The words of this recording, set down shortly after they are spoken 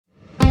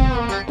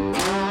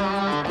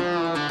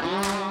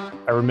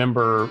I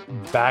remember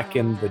back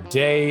in the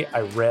day,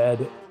 I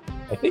read,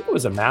 I think it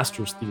was a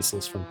master's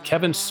thesis from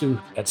Kevin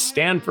Suh at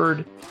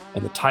Stanford.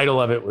 And the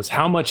title of it was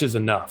How Much is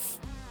Enough?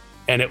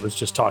 And it was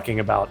just talking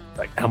about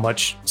like how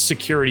much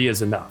security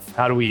is enough.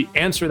 How do we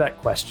answer that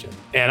question?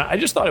 And I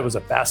just thought it was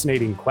a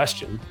fascinating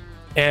question.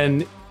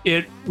 And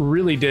it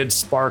really did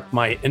spark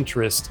my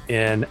interest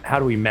in how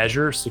do we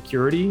measure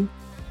security?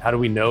 How do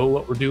we know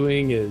what we're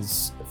doing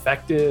is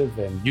effective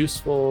and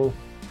useful?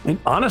 And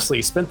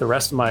honestly, spent the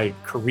rest of my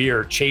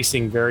career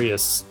chasing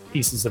various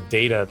pieces of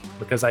data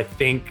because I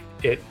think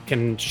it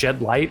can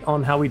shed light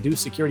on how we do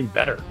security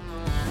better.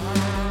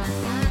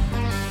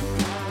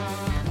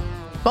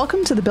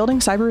 Welcome to the Building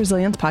Cyber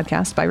Resilience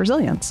podcast by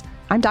Resilience.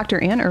 I'm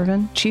Dr. Ann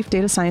Irvin, Chief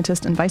Data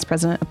Scientist and Vice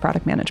President of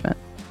Product Management.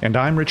 And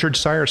I'm Richard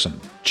Sierson,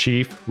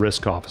 Chief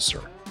Risk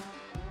Officer.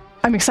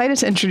 I'm excited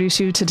to introduce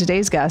you to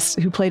today's guest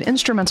who played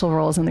instrumental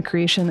roles in the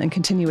creation and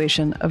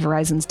continuation of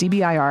Verizon's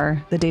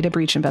DBIR, the Data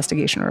Breach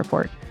Investigation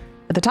Report.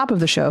 At the top of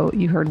the show,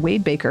 you heard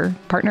Wade Baker,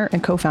 partner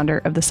and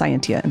co-founder of the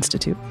Scientia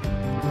Institute.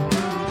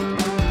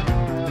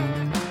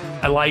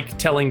 I like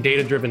telling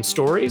data-driven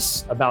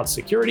stories about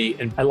security,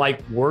 and I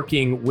like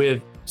working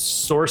with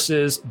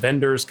sources,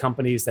 vendors,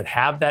 companies that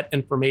have that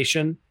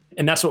information.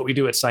 And that's what we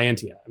do at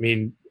Scientia. I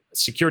mean,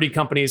 security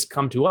companies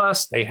come to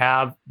us, they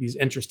have these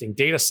interesting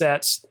data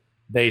sets.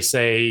 They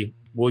say,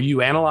 will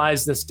you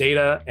analyze this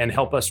data and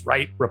help us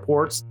write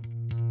reports?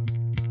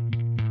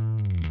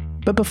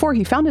 But before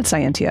he founded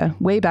Scientia,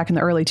 way back in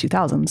the early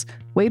 2000s,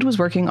 Wade was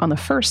working on the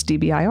first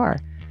DBIR.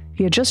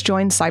 He had just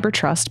joined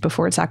CyberTrust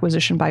before its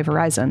acquisition by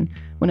Verizon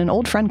when an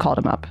old friend called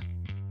him up.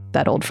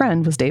 That old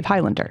friend was Dave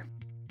Highlander.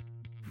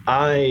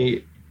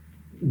 I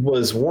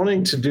was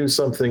wanting to do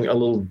something a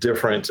little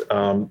different,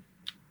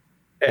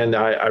 and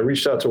I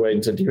reached out to Wade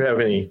and said, do you have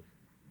any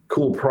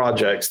cool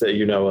projects that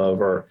you know of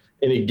or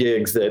any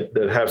gigs that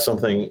have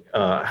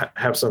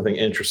something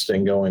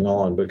interesting going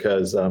on?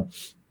 Because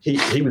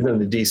he was in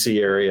the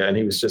DC area and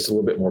he was just a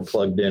little bit more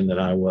plugged in than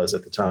I was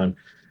at the time.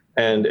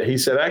 And he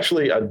said,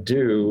 actually, I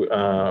do.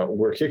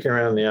 We're kicking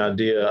around the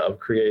idea of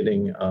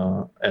creating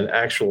an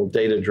actual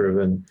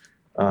data-driven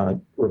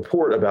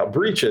report about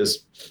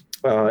breaches.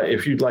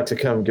 If you'd like to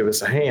come give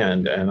us a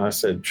hand. And I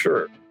said,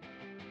 sure.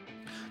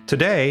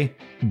 Today,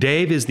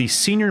 Dave is the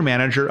Senior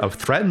Manager of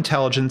Threat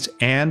Intelligence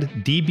and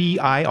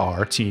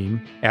DBIR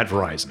team at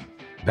Verizon.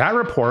 That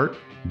report,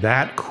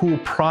 that cool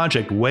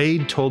project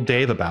Wade told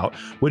Dave about,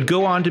 would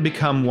go on to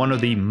become one of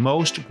the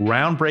most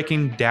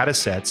groundbreaking data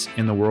sets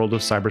in the world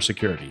of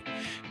cybersecurity.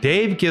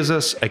 Dave gives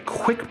us a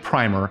quick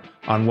primer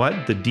on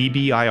what the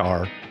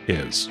DBIR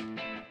is.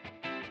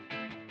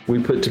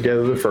 We put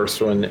together the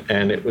first one,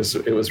 and it was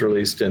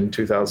released in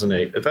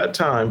 2008. At that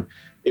time,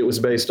 it was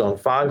based on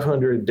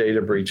 500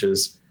 data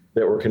breaches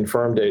that were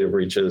confirmed data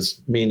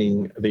breaches,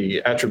 meaning the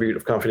attribute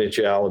of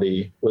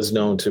confidentiality was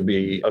known to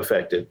be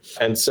affected.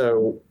 And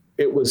so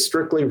it was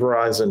strictly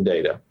Verizon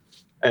data.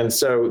 And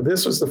so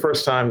this was the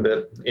first time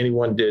that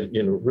anyone did,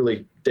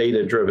 really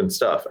data-driven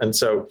stuff. And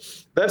so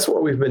that's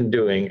what we've been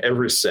doing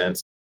ever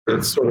since.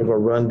 It's sort of a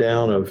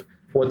rundown of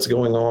what's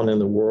going on in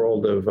the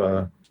world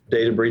of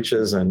data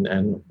breaches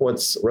and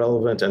what's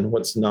relevant and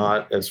what's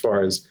not as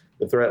far as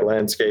the threat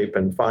landscape,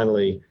 and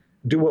finally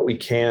do what we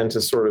can to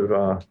sort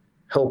of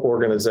help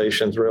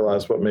organizations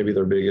realize what maybe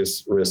their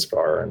biggest risks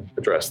are and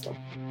address them.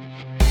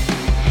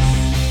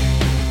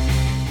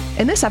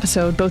 In this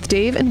episode, both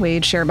Dave and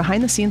Wade share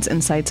behind-the-scenes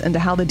insights into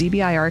how the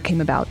DBIR came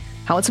about,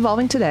 how it's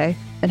evolving today,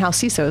 and how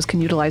CISOs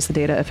can utilize the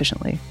data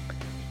efficiently.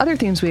 Other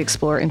themes we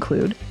explore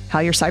include how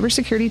your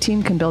cybersecurity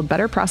team can build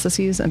better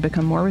processes and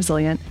become more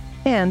resilient,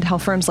 and how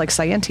firms like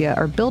Scientia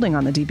are building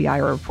on the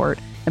DBIR report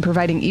and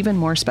providing even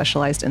more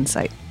specialized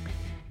insight.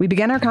 We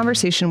began our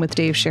conversation with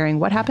Dave sharing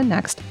what happened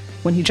next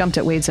when he jumped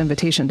at Wade's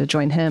invitation to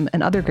join him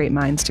and other great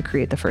minds to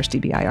create the first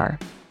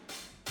DBIR.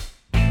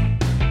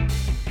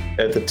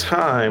 At the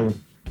time,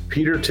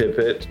 Peter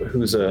Tippett,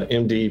 who's a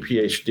MD,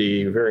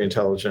 PhD, very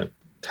intelligent,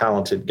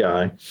 talented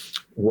guy,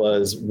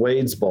 was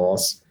Wade's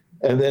boss.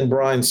 And then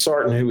Brian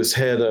Sarton, who was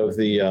head of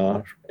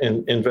the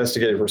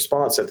investigative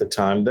response at the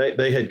time,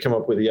 they had come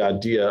up with the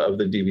idea of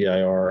the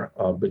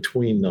DBIR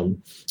between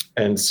them.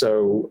 And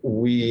so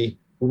we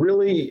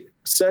really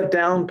sat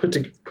down, put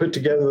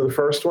together the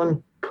first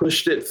one,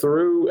 pushed it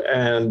through.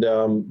 And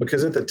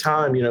because at the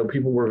time,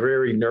 people were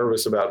very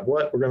nervous about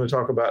what we're going to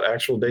talk about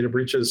actual data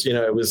breaches.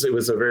 There was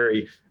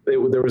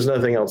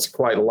nothing else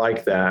quite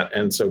like that.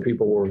 And so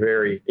people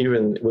were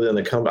even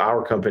within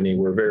our company,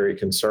 were very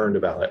concerned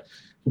about it.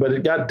 But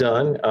it got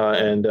done,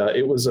 and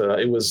it was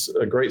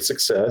a great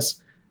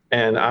success.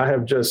 And I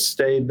have just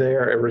stayed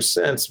there ever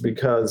since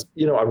because,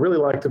 I really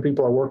like the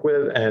people I work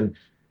with, and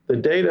the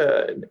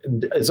data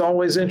is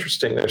always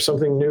interesting. There's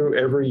something new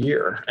every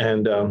year.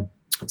 And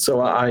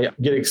so I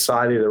get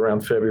excited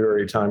around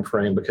February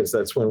timeframe because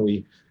that's when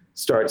we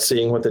start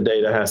seeing what the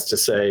data has to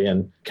say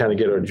and kind of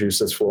get our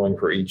juices flowing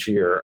for each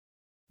year.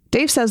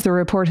 Dave says the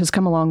report has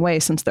come a long way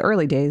since the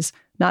early days,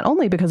 not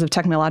only because of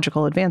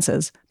technological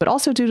advances, but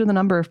also due to the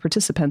number of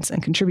participants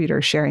and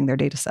contributors sharing their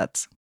data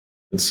sets.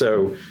 And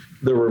so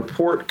the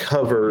report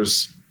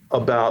covers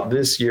about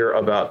this year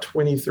about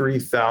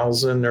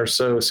 23,000 or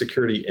so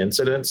security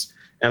incidents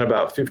and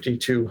about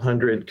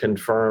 5,200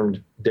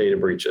 confirmed data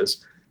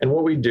breaches. And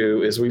what we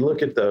do is we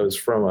look at those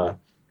from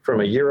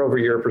a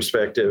year-over-year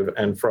perspective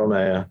and from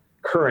a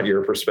current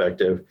year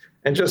perspective,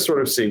 and just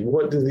sort of see,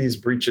 what do these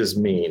breaches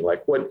mean?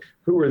 Like,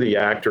 who are the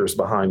actors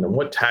behind them?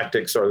 What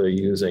tactics are they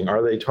using?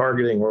 Are they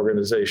targeting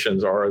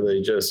organizations, or are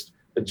they just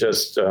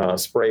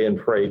spray and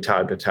pray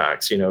type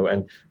attacks?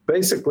 And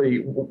basically,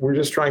 we're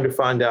just trying to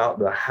find out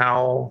the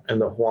how and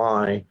the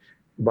why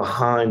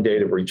behind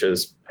data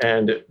breaches.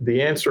 And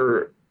the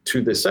answer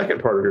to the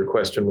second part of your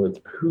question with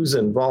who's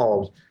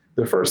involved,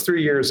 the first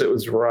 3 years, it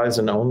was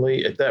Verizon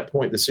only. At that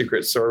point,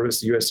 the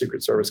U.S.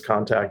 Secret Service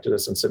contacted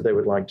us and said they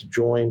would like to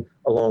join,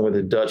 along with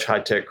the Dutch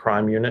high-tech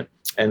crime unit.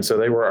 And so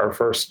they were our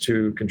first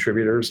two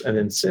contributors. And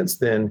then since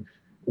then,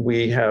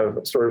 we have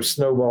sort of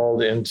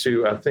snowballed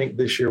into, I think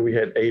this year we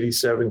had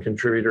 87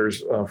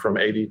 contributors from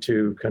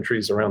 82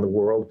 countries around the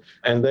world.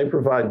 And they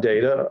provide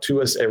data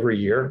to us every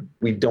year.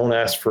 We don't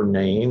ask for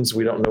names.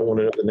 We don't want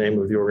to know the name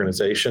of the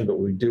organization, but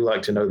we do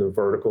like to know the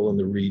vertical and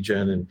the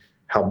region and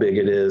how big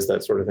it is,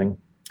 that sort of thing.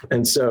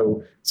 And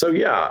so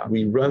yeah,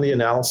 we run the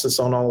analysis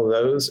on all of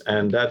those,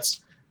 and that's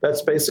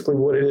basically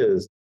what it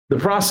is. The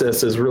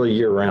process is really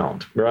year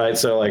round, right?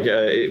 So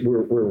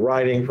we're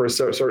writing for a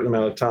certain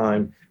amount of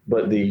time,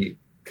 but the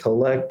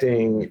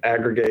collecting,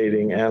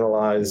 aggregating,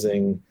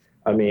 analyzing,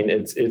 I mean,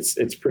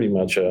 it's pretty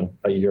much a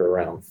year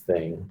round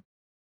thing.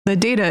 The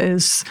data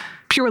is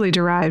purely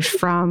derived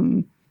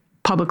from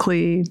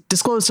publicly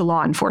disclosed to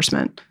law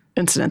enforcement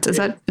incidents. Is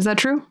that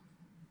true?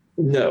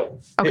 No.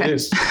 Okay. It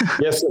is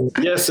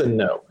yes and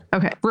no.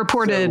 Okay.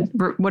 Reported.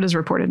 What does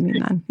reported mean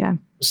then? Yeah.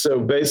 So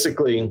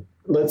basically,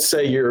 let's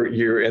say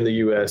you're in the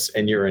U.S.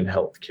 and you're in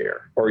healthcare,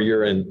 or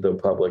you're in the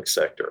public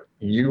sector.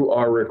 You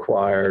are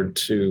required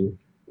to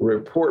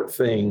report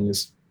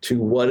things to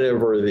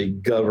whatever the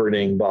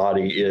governing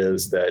body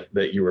is that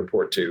you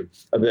report to.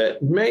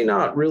 That may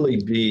not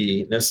really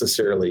be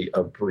necessarily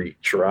a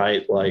breach,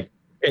 right?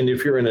 And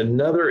if you're in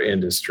another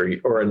industry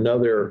or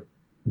another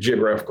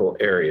geographical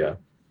area,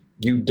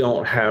 you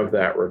don't have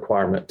that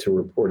requirement to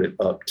report it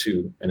up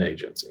to an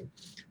agency.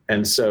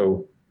 And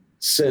so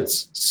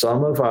since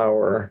some of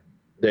our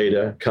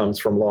data comes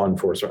from law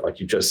enforcement,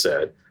 like you just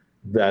said,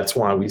 that's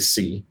why we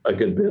see a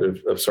good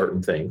bit of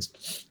certain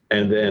things.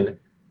 And then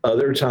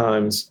other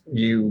times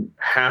you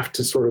have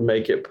to sort of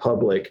make it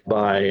public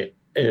by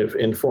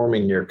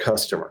informing your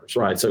customers,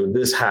 right? So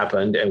this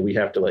happened and we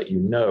have to let you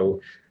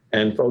know.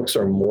 And folks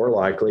are more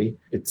likely,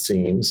 it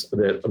seems,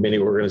 that many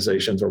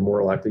organizations are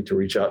more likely to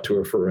reach out to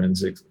a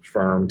forensics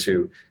firm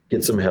to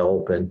get some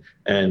help. And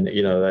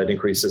that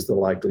increases the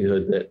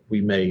likelihood that we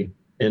may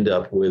end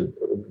up with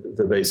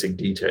the basic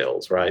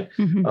details, right?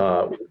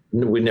 Mm-hmm.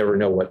 We never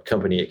know what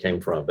company it came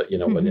from, but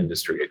mm-hmm. what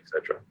industry, et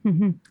cetera.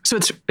 Mm-hmm. So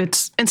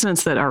it's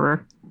incidents that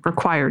are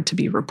required to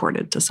be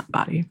reported to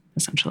somebody,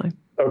 essentially.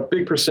 A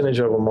big percentage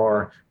of them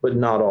are, but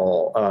not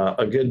all.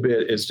 A good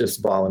bit is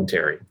just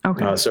voluntary.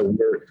 Okay. So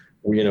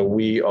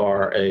we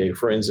are a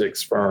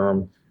forensics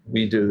firm.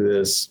 We do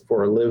this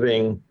for a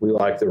living. We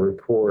like the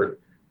report.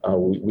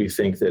 We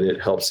think that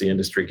it helps the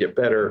industry get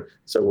better.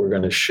 So we're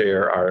going to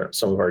share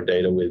some of our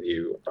data with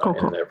you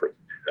in an effort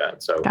to do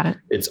that. So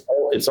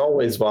it's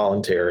always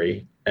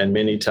voluntary. And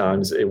many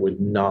times it would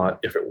not,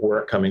 if it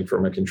weren't coming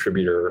from a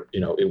contributor,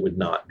 it would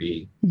not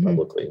be mm-hmm.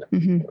 publicly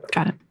known. Mm-hmm.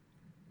 Got it.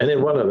 And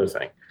then one other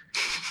thing,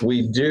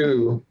 we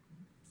do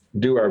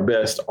our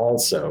best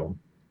also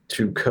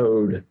to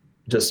code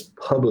just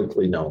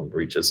publicly known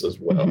breaches as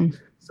well. Mm-hmm.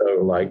 So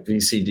like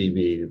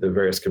VCDB, the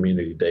Various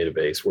Community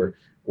Database,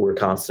 we're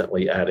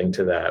constantly adding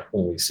to that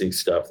when we see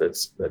stuff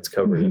that's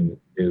covered mm-hmm. in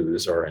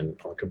news or on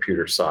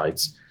computer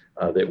sites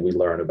that we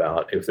learn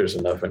about. If there's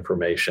enough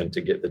information to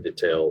get the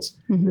details,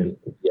 mm-hmm. then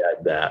we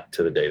add that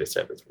to the data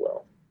set as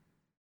well.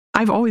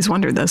 I've always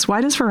wondered this.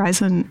 Why does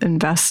Verizon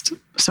invest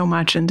so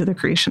much into the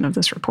creation of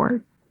this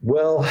report?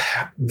 Well,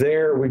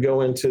 there we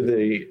go into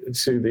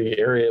the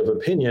area of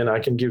opinion. I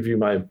can give you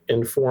my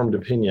informed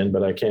opinion,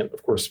 but I can't,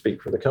 of course,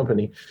 speak for the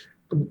company.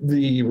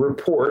 The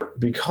report,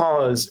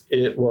 because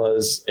it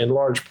was in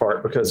large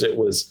part because it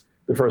was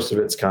the first of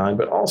its kind,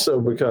 but also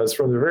because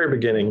from the very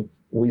beginning,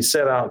 we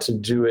set out to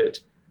do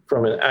it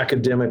from an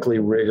academically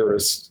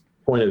rigorous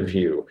point of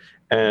view.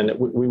 And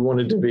we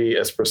wanted to be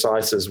as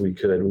precise as we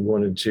could. We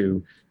wanted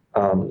to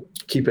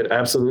keep it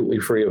absolutely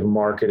free of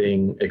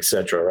marketing, et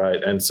cetera,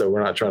 right? And so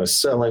we're not trying to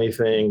sell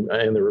anything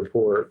in the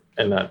report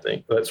and that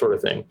sort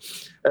of thing.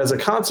 As a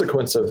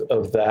consequence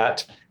of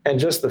that, and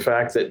just the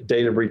fact that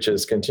data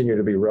breaches continue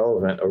to be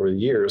relevant over the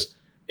years,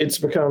 it's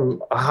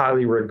become a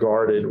highly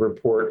regarded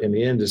report in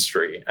the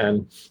industry.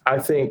 And I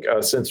think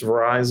since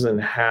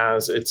Verizon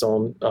has its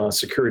own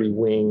security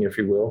wing, if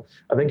you will,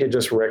 I think it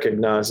just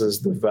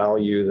recognizes the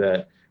value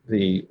that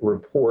the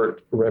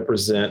report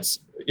represents.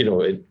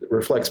 It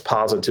reflects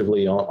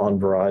positively on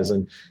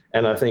Verizon.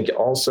 And I think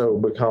also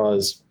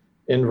because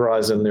in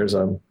Verizon, there's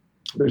a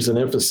there's an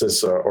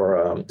emphasis or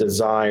a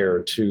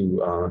desire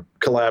to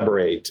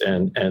collaborate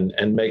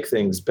and make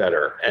things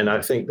better. And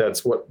I think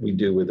that's what we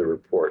do with the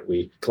report.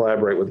 We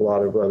collaborate with a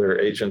lot of other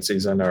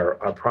agencies, and our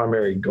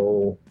primary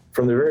goal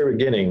from the very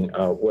beginning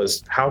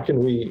was how can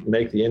we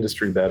make the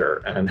industry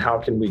better, and how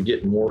can we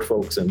get more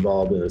folks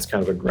involved in this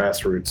kind of a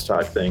grassroots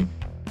type thing.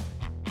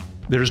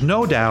 There's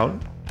no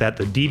doubt that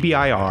the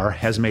DBIR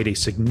has made a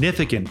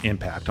significant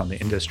impact on the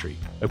industry,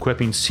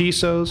 equipping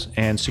CISOs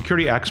and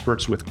security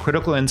experts with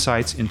critical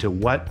insights into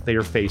what they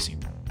are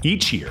facing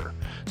each year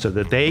so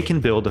that they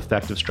can build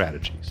effective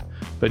strategies.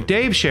 But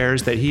Dave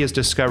shares that he has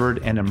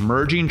discovered an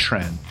emerging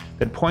trend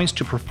that points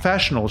to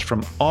professionals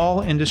from all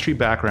industry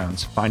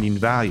backgrounds finding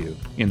value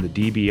in the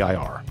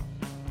DBIR.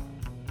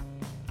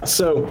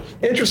 So,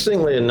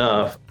 interestingly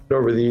enough,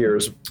 over the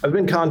years, I've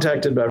been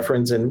contacted by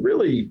friends in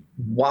really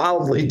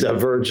wildly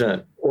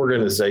divergent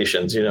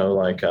organizations,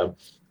 like a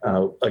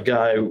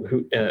guy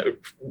who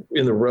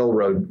in the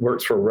railroad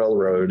works for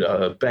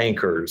railroad,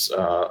 bankers,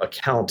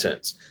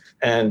 accountants.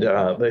 And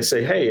they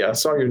say, hey, I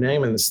saw your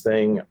name in this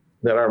thing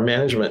that our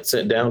management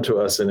sent down to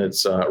us, and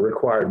it's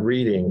required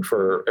reading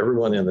for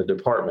everyone in the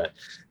department.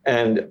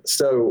 And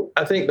so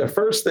I think the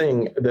first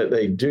thing that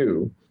they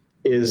do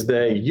is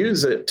they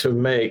use it to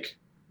make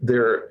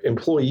their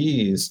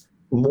employees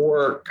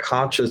more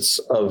conscious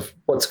of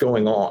what's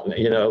going on,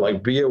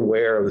 like be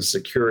aware of the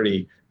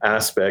security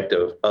aspect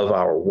of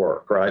our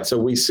work, right? So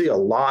we see a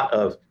lot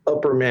of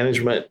upper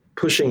management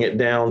pushing it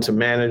down to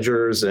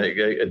managers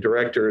and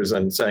directors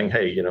and saying,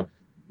 hey,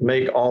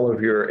 make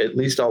at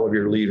least all of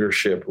your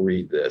leadership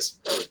read this.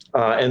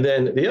 And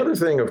then the other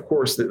thing, of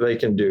course, that they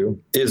can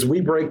do is we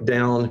break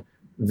down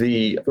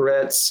the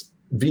threats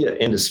via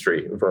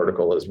industry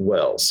vertical as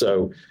well.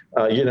 So,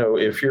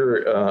 if you're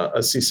a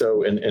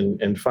CISO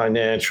in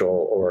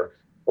financial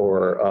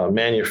or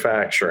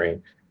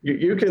manufacturing,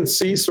 you can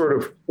see sort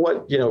of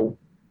what,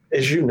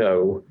 as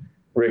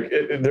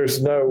Rick,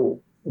 there's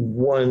no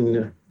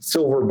one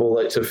silver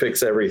bullet to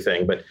fix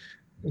everything, but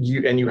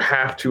you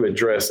have to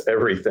address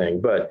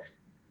everything. But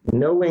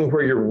knowing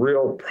where your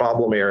real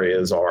problem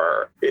areas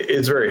are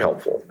is very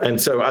helpful. And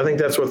so I think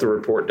that's what the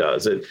report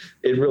does. It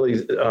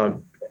really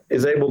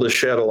is able to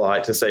shed a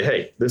light to say,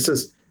 hey, this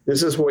is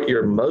what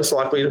you're most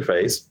likely to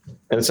face.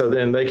 And so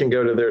then they can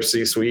go to their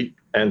C-suite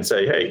and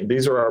say, hey,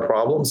 these are our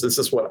problems. This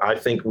is what I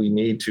think we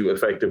need to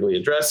effectively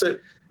address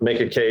it, make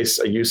a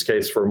use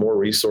case for more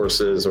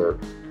resources or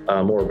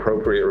more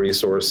appropriate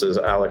resources,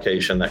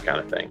 allocation, that kind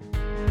of thing.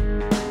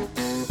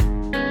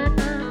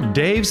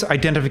 Dave's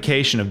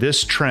identification of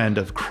this trend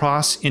of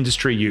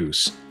cross-industry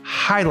use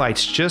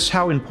highlights just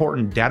how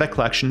important data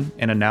collection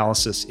and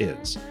analysis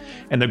is,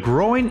 and the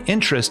growing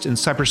interest in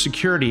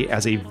cybersecurity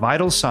as a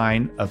vital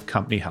sign of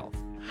company health.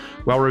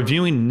 While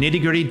reviewing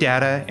nitty-gritty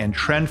data and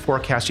trend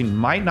forecasting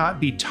might not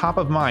be top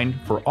of mind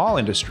for all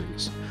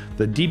industries,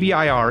 the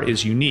DBIR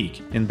is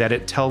unique in that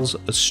it tells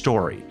a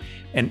story,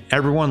 and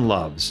everyone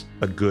loves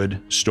a good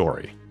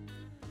story.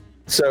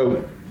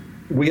 So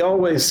we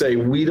always say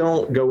we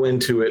don't go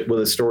into it with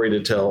a story to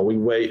tell. We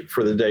wait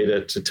for the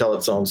data to tell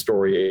its own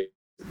story.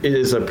 It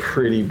is a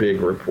pretty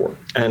big report.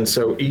 And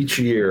so each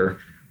year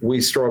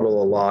we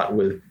struggle a lot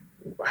with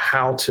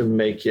how to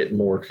make it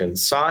more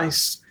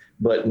concise,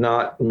 but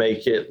not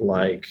make it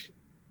like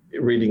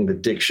reading the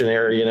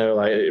dictionary,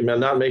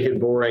 not make it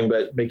boring,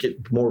 but make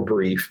it more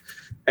brief.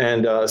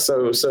 And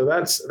so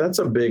that's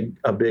a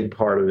big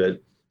part of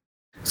it.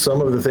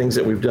 Some of the things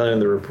that we've done in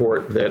the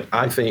report that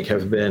I think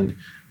have been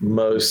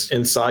most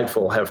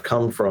insightful have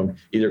come from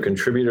either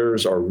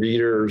contributors or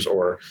readers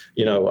or,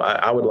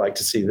 I would like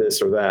to see this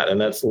or that.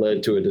 And that's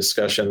led to a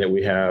discussion that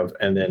we have.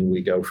 And then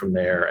we go from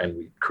there and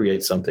we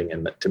create something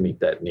to meet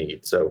that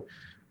need. So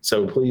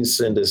please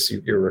send us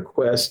your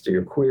requests,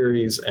 your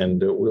queries,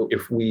 and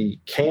if we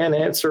can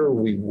answer,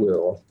 we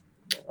will.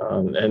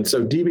 And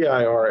so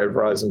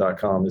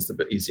dbir@verizon.com is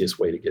the easiest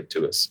way to get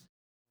to us.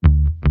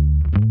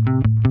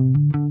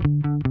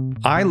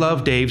 I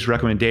love Dave's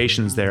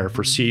recommendations there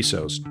for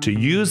CISOs to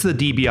use the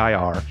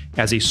DBIR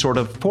as a sort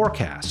of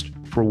forecast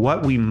for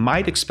what we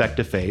might expect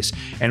to face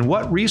and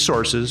what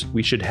resources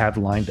we should have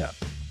lined up.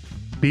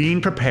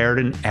 Being prepared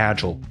and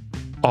agile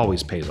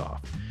always pays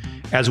off.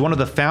 As one of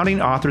the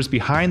founding authors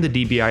behind the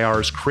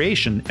DBIR's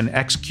creation and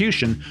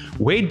execution,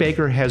 Wade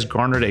Baker has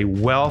garnered a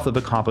wealth of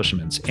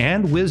accomplishments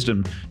and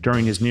wisdom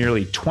during his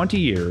nearly 20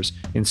 years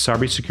in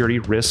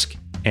cybersecurity risk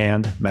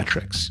and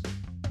metrics.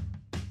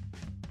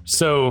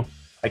 So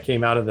I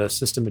came out of the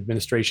system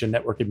administration,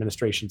 network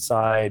administration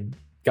side,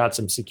 got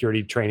some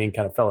security training,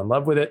 kind of fell in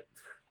love with it.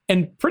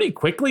 And pretty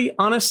quickly,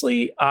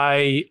 honestly,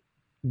 I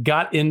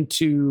got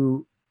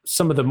into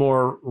some of the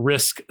more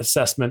risk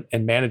assessment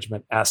and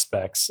management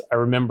aspects. I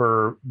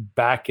remember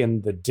back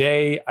in the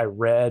day, I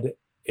read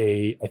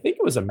I think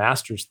it was a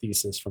master's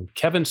thesis from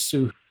Kevin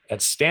Suh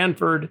at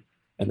Stanford.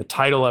 And the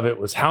title of it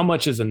was How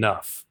Much is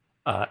Enough?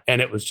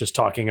 And it was just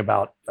talking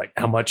about like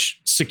how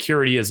much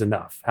security is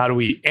enough. How do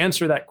we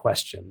answer that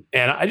question?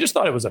 And I just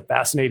thought it was a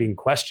fascinating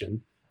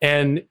question.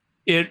 And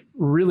it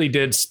really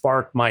did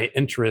spark my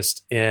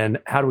interest in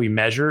how do we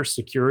measure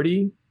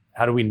security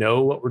How do we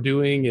know what we're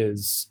doing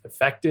is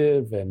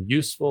effective and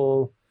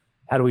useful?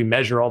 How do we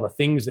measure all the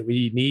things that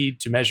we need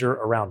to measure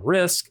around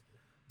risk?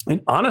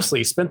 And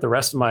honestly, spent the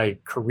rest of my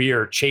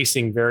career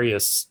chasing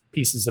various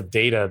pieces of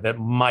data that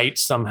might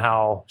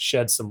somehow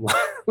shed some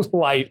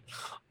light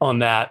on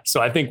that.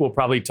 So I think we'll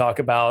probably talk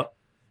about,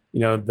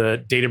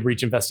 the data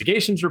breach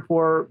investigations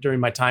report during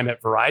my time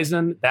at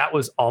Verizon. That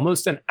was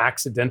almost an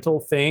accidental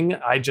thing.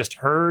 I just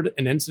heard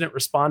an incident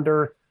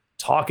responder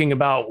talking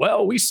about,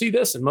 well, we see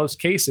this in most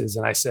cases.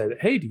 And I said,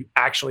 hey, do you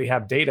actually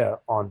have data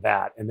on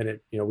that? And then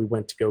we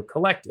went to go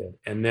collect it.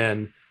 And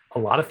then a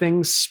lot of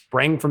things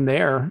sprang from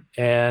there,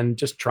 and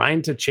just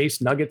trying to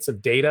chase nuggets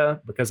of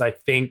data because I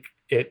think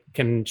it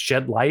can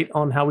shed light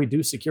on how we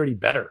do security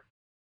better.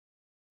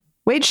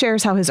 Wade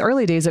shares how his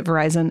early days at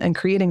Verizon and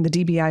creating the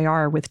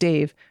DBIR with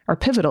Dave are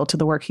pivotal to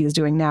the work he is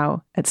doing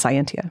now at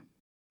Scientia.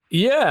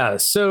 Yeah.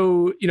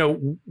 So,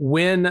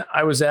 when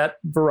I was at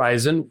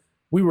Verizon,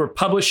 we were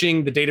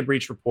publishing the data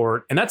breach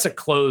report, and that's a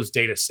closed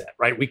data set,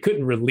 right? We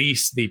couldn't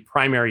release the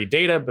primary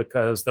data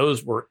because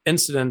those were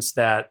incidents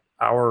that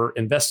our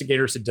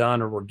investigators had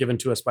done or were given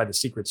to us by the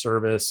Secret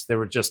Service. There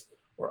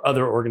were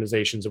other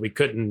organizations, and we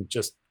couldn't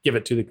just give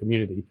it to the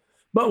community,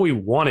 but we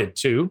wanted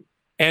to.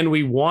 And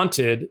we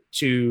wanted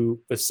to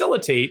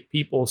facilitate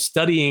people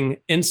studying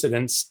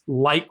incidents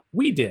like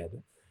we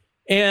did.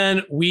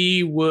 And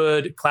we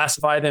would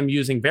classify them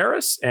using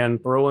Veris and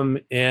throw them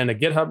in a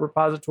GitHub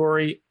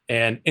repository,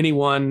 and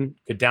anyone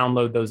could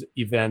download those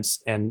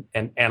events and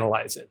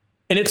analyze it.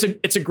 And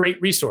it's a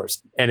great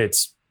resource, and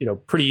it's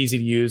pretty easy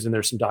to use, and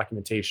there's some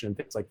documentation and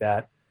things like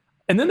that.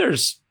 And then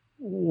there's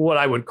what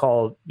I would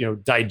call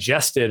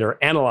digested or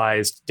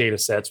analyzed data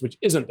sets, which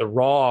isn't the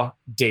raw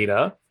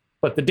data.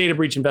 But the data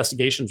breach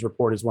investigations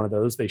report is one of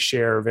those. They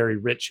share very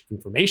rich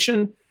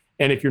information.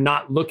 And if you're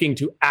not looking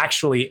to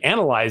actually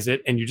analyze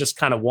it and you just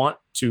kind of want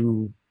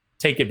to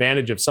take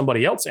advantage of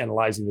somebody else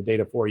analyzing the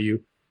data for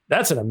you,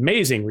 that's an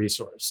amazing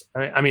resource.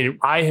 I mean,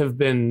 I have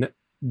been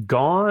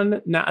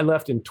gone now. I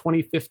left in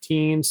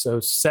 2015, so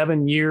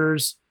 7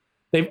 years.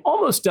 They've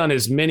almost done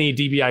as many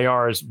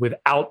DBIRs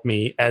without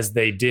me as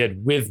they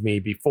did with me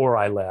before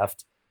I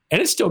left.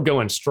 And it's still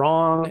going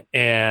strong.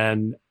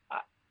 And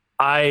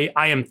I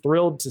am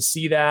thrilled to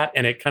see that,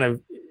 and it kind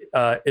of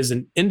is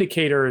an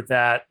indicator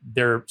that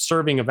they're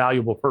serving a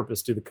valuable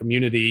purpose to the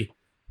community,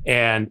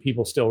 and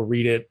people still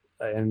read it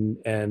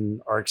and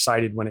are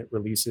excited when it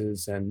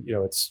releases, and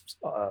it's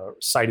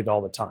cited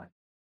all the time.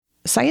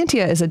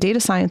 Scientia is a data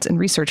science and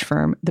research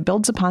firm that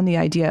builds upon the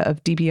idea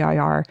of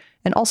DBIR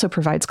and also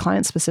provides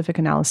client-specific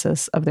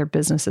analysis of their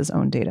business's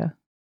own data.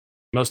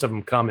 Most of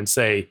them come and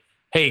say,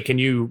 hey, can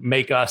you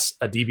make us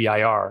a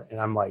DBIR?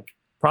 And I'm like,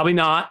 probably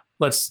not.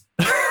 Let's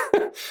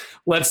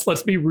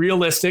be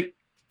realistic.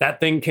 That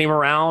thing came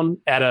around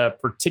at a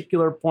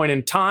particular point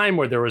in time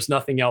where there was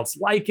nothing else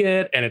like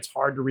it, and it's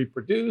hard to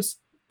reproduce.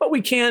 But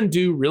we can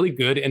do really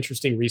good,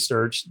 interesting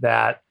research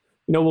that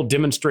will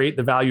demonstrate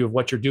the value of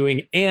what you're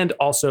doing, and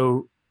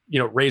also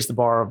raise the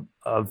bar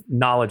of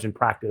knowledge and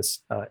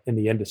practice in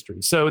the industry.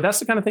 So that's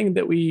the kind of thing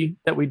that we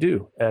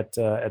do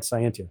at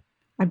Scientia.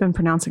 I've been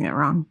pronouncing it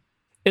wrong.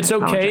 It's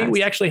okay.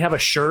 We actually have a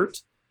shirt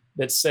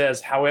that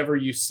says, however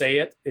you say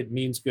it, it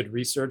means good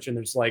research. And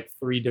there's like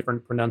 3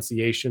 different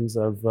pronunciations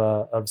of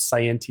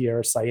Scientia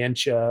or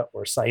Scientia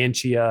or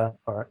Scientia.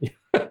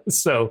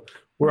 So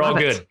we're all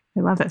good.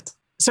 I love it.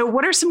 So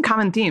what are some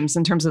common themes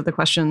in terms of the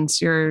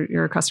questions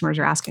your customers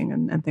are asking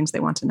and things they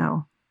want to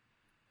know?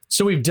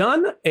 So we've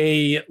done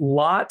a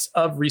lot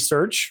of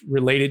research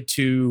related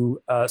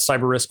to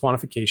cyber risk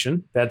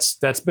quantification.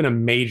 That's been a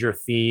major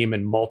theme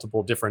in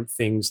multiple different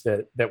things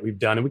that we've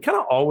done. And we kind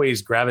of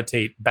always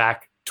gravitate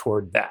back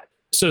toward that.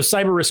 So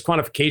cyber risk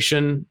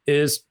quantification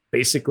is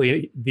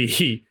basically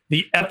the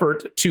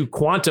effort to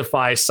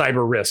quantify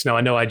cyber risk. Now,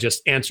 I know I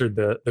just answered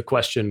the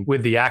question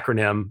with the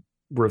acronym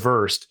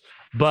reversed,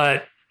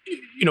 but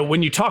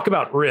when you talk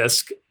about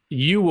risk,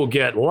 you will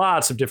get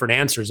lots of different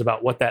answers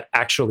about what that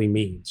actually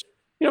means.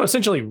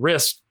 Essentially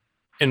risk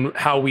and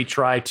how we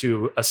try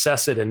to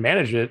assess it and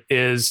manage it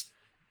is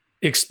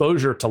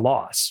exposure to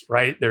loss,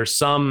 right? There's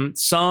some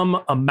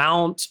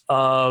amount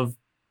of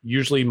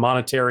usually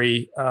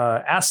monetary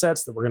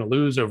assets that we're going to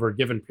lose over a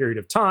given period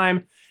of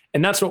time.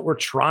 And that's what we're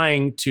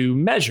trying to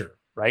measure,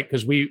 right?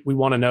 Because we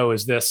want to know,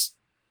 is this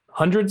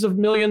hundreds of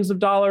millions of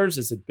dollars?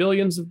 Is it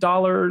billions of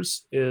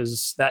dollars?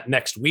 Is that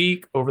next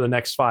week, over the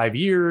next 5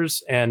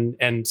 years? And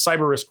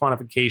cyber risk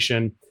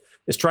quantification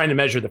is trying to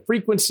measure the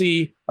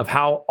frequency of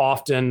how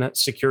often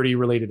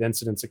security-related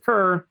incidents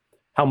occur,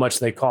 how much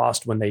they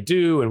cost when they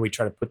do, and we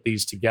try to put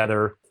these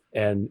together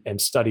and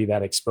study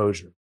that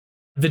exposure.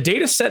 The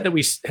data set that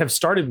we have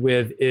started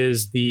with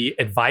is the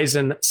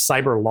Verizon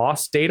cyber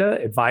loss data.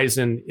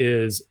 Verizon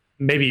is,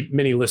 maybe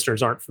many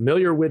listeners aren't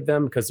familiar with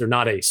them because they're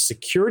not a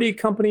security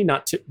company,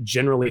 not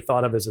generally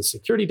thought of as a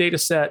security data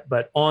set,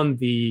 but on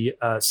the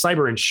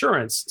cyber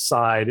insurance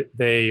side,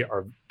 they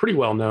are pretty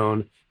well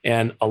known.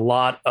 And a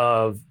lot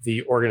of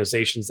the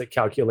organizations that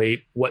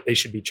calculate what they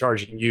should be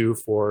charging you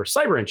for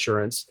cyber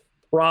insurance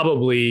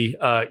probably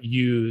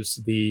use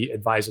the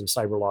Verizon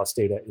cyber loss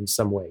data in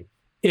some way.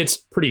 It's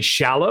pretty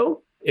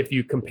shallow. If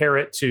you compare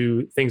it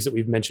to things that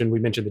we mentioned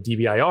the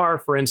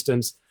DBIR, for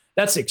instance,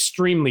 that's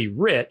extremely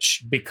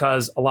rich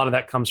because a lot of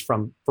that comes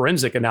from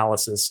forensic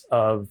analysis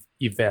of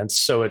events.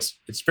 So it's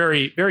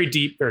very, very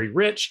deep, very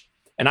rich.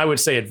 And I would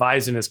say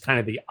Verizon is kind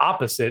of the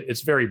opposite.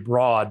 It's very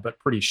broad, but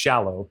pretty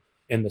shallow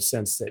in the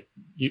sense that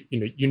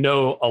you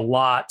know a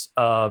lot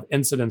of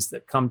incidents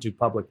that come to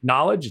public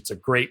knowledge. It's a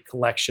great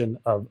collection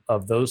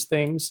of those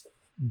things,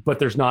 but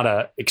there's not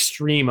an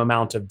extreme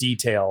amount of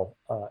detail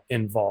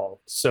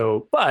involved.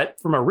 So, but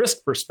from a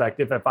risk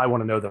perspective, if I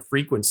want to know the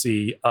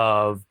frequency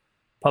of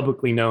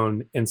publicly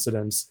known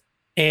incidents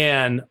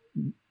and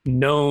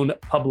known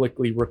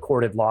publicly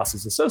recorded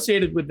losses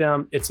associated with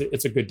them, it's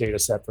a good data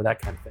set for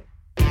that kind of thing.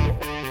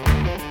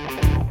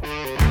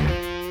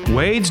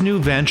 Wade's new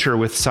venture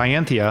with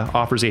Scientia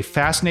offers a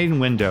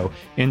fascinating window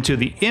into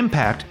the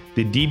impact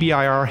the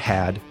DBIR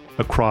had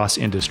across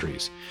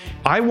industries.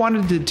 I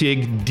wanted to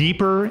dig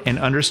deeper and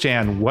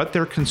understand what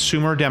their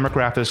consumer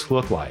demographics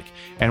look like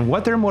and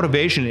what their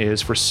motivation is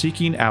for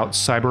seeking out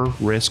cyber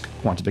risk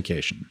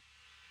quantification.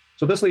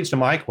 So this leads to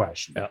my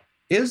question. Yeah.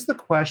 Is the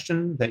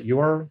question that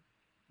your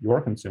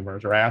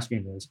consumers are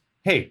asking is,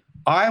 hey,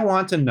 I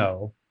want to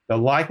know the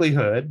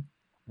likelihood,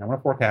 I want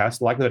to forecast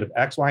the likelihood of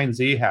X, Y, and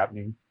Z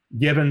happening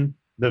given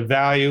the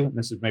value, and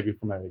this is maybe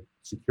from a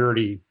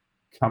security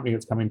company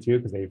that's coming to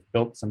because they've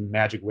built some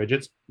magic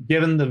widgets,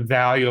 given the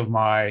value of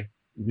my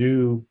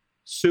new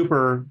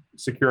super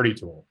security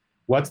tool,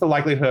 what's the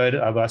likelihood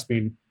of us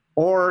being,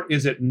 or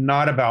is it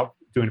not about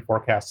doing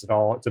forecasts at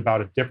all? It's about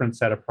a different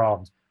set of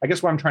problems. I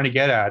guess what I'm trying to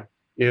get at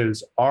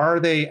is, are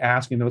they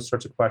asking those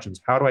sorts of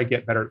questions? How do I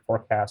get better at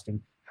forecasting?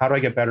 How do I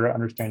get better at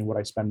understanding what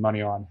I spend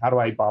money on? How do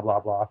I blah, blah,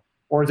 blah?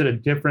 Or is it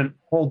a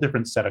whole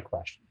different set of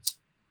questions?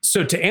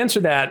 So to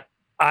answer that,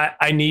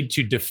 I need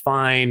to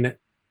define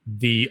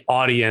the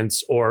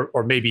audience or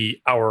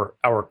maybe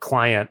our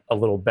client a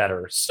little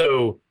better.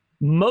 So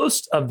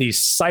most of the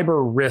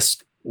cyber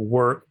risk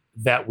work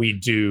that we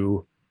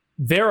do,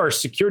 there are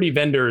security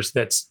vendors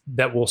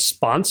that will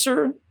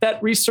sponsor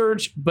that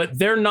research, but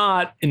they're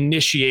not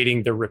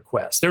initiating the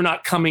request. They're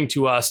not coming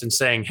to us and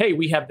saying, hey,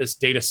 we have this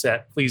data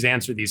set, please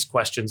answer these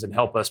questions and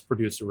help us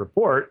produce a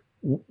report.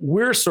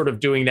 We're sort of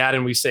doing that,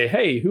 and we say,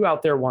 hey, who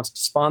out there wants to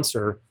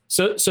sponsor?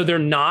 So they're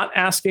not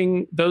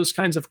asking those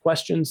kinds of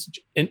questions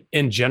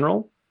in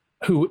general.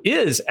 Who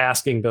is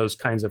asking those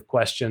kinds of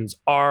questions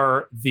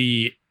are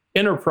the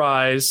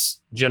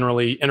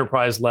generally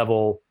enterprise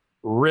level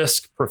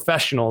risk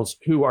professionals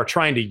who are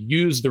trying to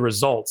use the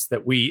results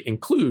that we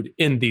include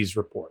in these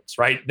reports,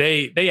 right?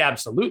 They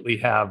absolutely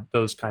have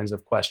those kinds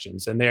of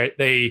questions, and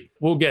they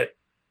will get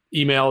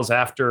emails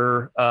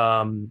after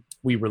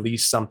we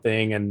release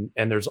something, and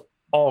there's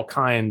all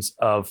kinds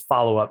of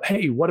follow-up.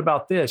 Hey, what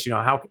about this?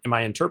 How am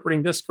I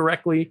interpreting this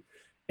correctly?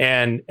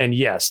 And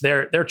yes,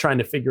 they're trying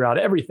to figure out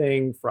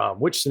everything from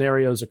which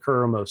scenarios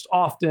occur most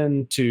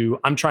often to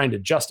I'm trying to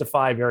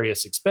justify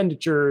various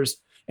expenditures.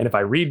 And if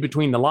I read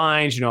between the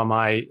lines,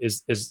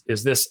 is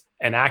this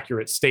an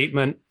accurate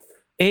statement?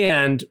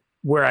 And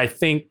where I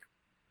think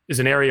is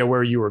an area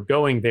where you were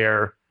going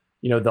there,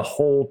 the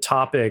whole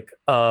topic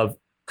of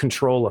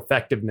control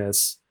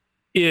effectiveness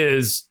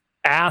is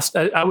asked.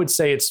 I would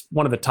say it's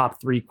one of the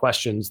top 3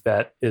 questions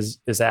that is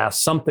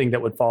asked, something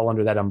that would fall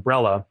under that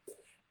umbrella.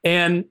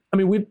 And I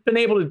mean, we've been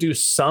able to do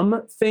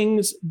some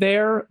things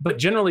there, but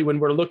generally when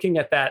we're looking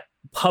at that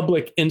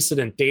public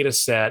incident data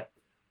set,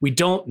 we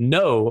don't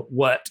know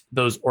what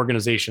those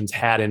organizations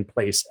had in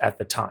place at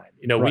the time.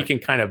 Right. We can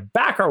kind of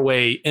back our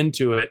way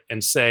into it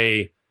and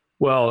say,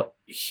 well,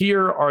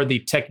 here are the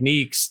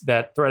techniques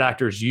that threat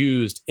actors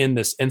used in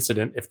this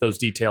incident if those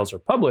details are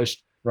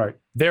published. Right.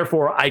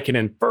 Therefore, I can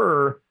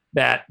infer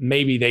that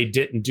maybe they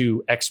didn't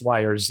do X,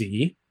 Y, or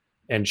Z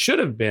and should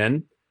have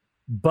been.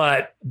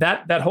 But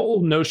that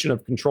whole notion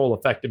of control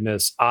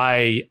effectiveness,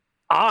 I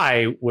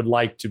would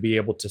like to be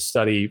able to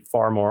study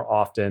far more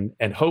often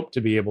and hope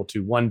to be able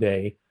to one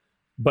day.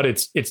 But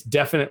it's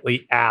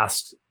definitely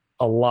asked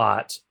a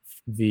lot,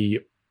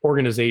 the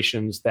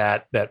organizations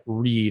that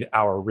read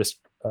our risk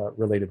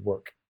related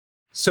work.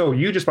 So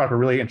you just brought up a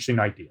really interesting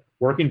idea,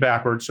 working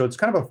backwards. So it's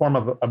kind of a form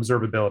of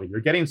observability. You're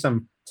getting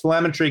some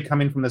telemetry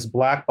coming from this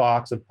black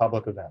box of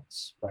public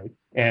events, right?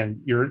 And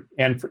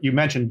you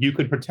mentioned you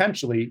could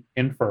potentially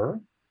infer,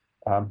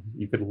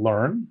 you could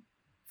learn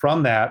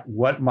from that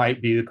what might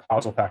be the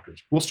causal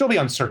factors. We'll still be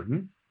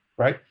uncertain,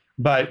 right?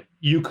 But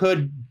you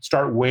could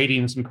start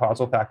weighting some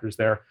causal factors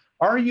there.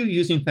 Are you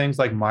using things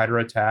like MITRE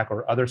ATT&CK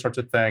or other sorts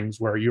of things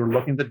where you're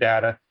looking at the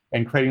data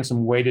and creating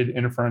some weighted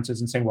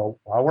inferences and saying, well,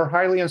 while we're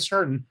highly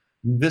uncertain,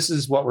 this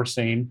is what we're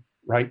seeing,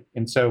 right?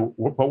 And so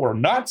what we're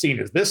not seeing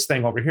is this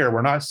thing over here.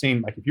 We're not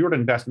seeing, like, if you were to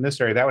invest in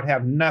this area, that would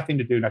have nothing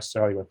to do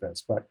necessarily with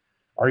this. But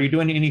are you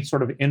doing any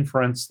sort of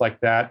inference like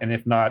that? And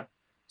if not,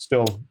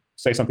 still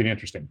say something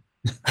interesting.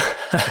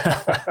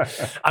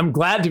 I'm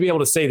glad to be able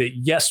to say that,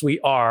 yes, we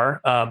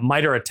are.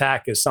 MITRE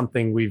ATT&CK is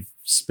something we've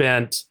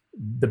spent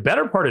the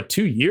better part of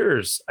 2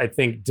 years, I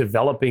think,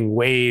 developing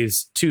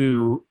ways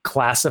to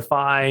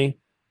classify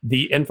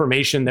the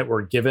information that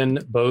we're given,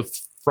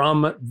 both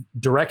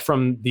direct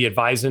from the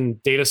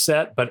Verizon data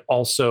set, but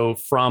also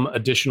from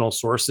additional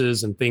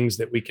sources and things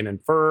that we can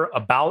infer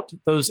about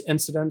those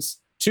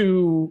incidents,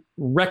 to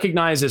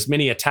recognize as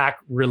many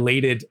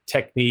attack-related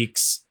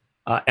techniques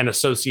and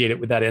associate it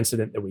with that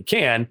incident that we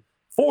can,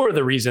 for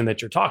the reason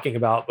that you're talking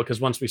about. Because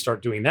once we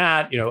start doing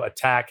that,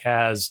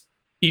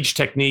 each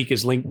technique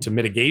is linked to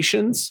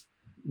mitigations,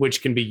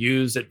 which can be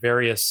used at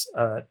various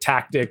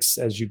tactics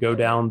as you go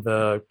down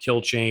the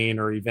kill chain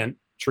or event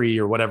tree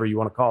or whatever you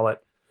want to call it.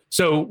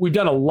 So we've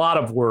done a lot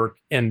of work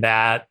in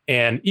that.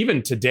 And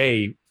even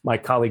today, my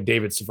colleague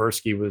David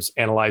Seversky was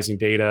analyzing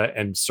data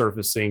and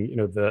surfacing,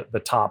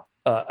 the top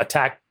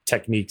attack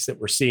techniques that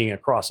we're seeing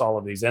across all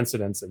of these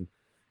incidents. And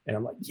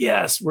I'm like,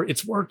 yes,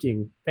 it's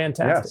working.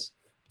 Fantastic.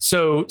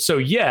 Yes. So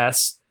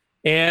yes.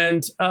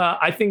 And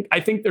I think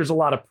there's a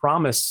lot of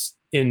promise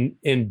in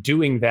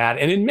doing that.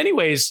 And in many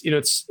ways,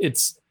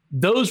 it's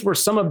those were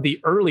some of the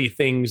early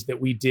things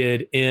that we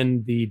did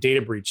in the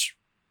data breach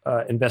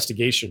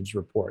investigations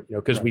report,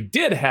 because we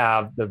did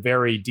have the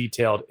very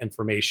detailed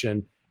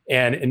information.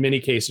 And in many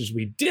cases,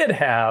 we did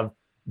have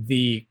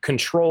the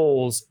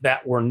controls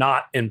that were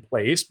not in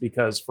place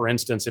because, for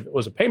instance, if it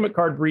was a payment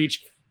card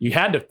breach, you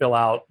had to fill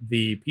out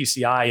the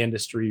PCI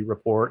industry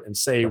report and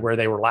say where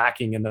they were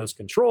lacking in those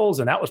controls.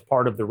 And that was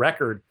part of the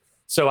record.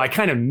 So I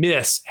kind of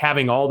miss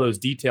having all those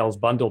details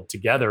bundled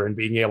together and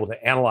being able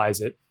to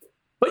analyze it.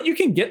 But you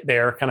can get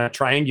there, kind of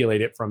triangulate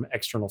it from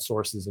external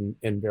sources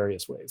in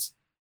various ways.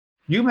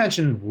 You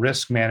mentioned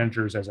risk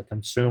managers as a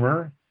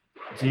consumer.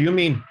 Do you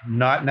mean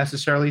not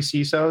necessarily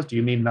CISOs? Do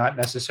you mean not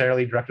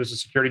necessarily directors of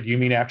security? Do you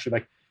mean actually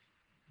like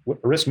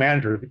a risk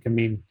manager that can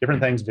mean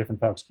different things to different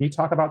folks? Can you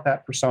talk about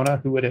that persona,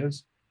 who it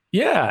is?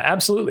 Yeah,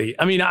 absolutely.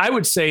 I mean, I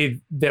would say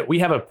that we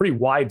have a pretty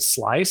wide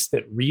slice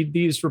that read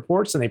these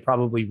reports, and they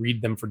probably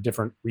read them for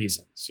different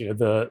reasons.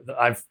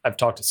 I've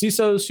talked to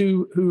CISOs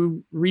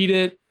who read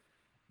it.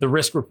 The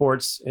risk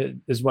reports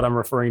is what I'm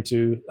referring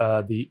to,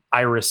 the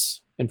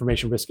IRIS,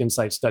 Information Risk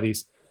Insight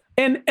Studies.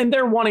 And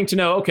they're wanting to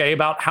know, okay,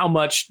 about how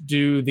much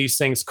do these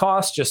things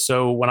cost? Just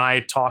so when I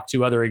talk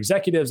to other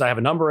executives, I have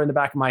a number in the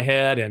back of my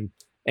head,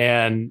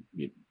 and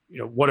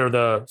what are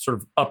the sort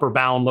of upper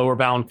bound, lower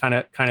bound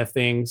kind of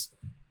things,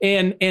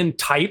 and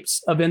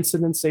types of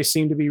incidents they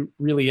seem to be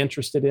really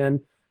interested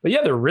in. But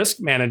yeah, the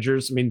risk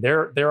managers. I mean,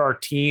 there are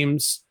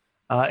teams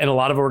in a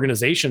lot of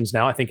organizations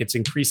now. I think it's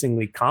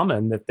increasingly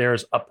common that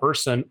there's a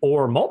person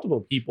or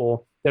multiple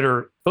people that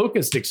are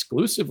focused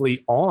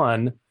exclusively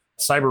on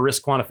cyber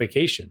risk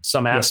quantification,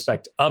 some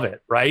aspect of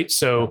it, right?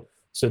 So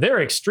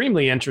they're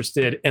extremely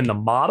interested in the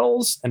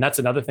models. And that's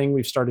another thing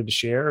we've started to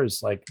share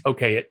is like,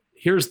 okay,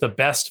 here's the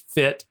best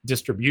fit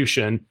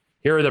distribution.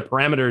 Here are the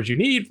parameters you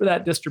need for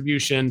that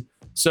distribution,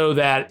 so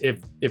that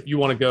if you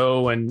want to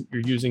go and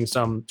you're using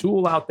some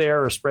tool out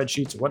there or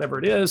spreadsheets or whatever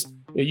it is,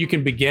 you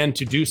can begin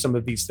to do some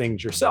of these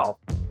things yourself.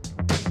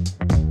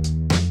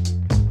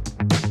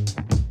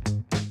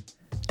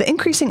 The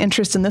increasing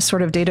interest in this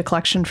sort of data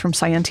collection from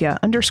Scientia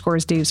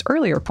underscores Dave's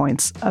earlier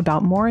points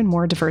about more and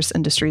more diverse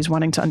industries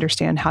wanting to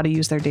understand how to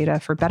use their data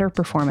for better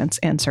performance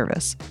and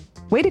service.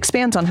 Wade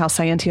expands on how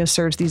Scientia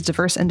serves these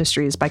diverse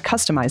industries by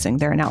customizing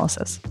their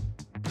analysis.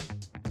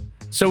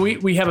 So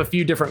we have a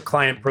few different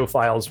client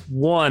profiles.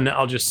 One,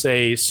 I'll just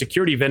say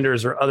security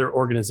vendors or other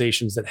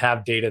organizations that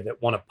have data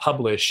that want to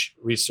publish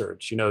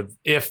research.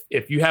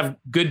 If you have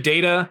good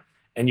data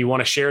and you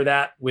want to share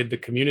that with the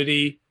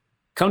community,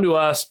 come to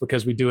us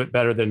because we do it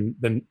better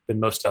than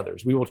most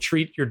others. We will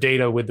treat your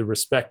data with the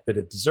respect that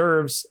it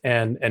deserves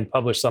and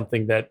publish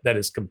something that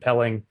is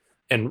compelling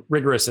and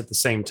rigorous at the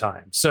same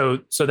time. So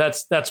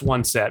that's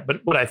one set. But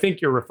what I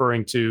think you're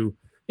referring to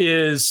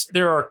is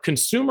there are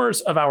consumers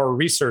of our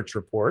research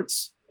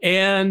reports,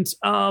 and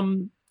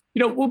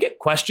we'll get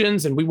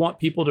questions, and we want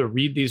people to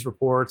read these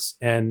reports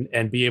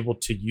and be able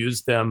to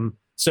use them.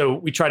 So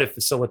we try to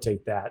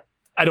facilitate that.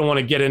 I don't want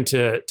to get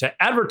into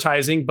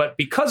advertising, but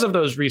because of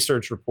those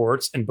research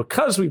reports and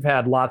because we've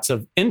had lots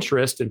of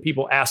interest and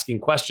people asking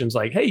questions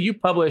like, hey, you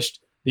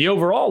published the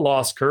overall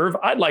loss curve.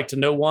 I'd like to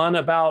know one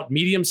about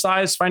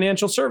medium-sized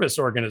financial service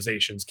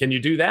organizations. Can you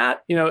do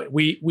that?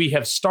 We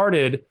have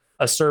started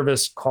a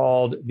service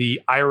called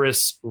the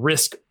IRIS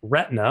Risk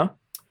Retina,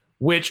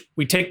 which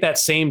we take that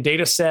same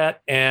data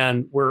set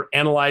and we're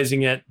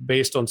analyzing it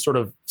based on sort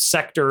of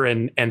sector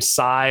and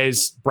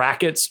size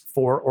brackets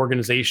for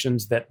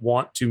organizations that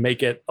want to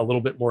make it a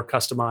little bit more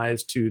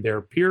customized to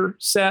their peer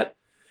set.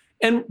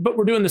 But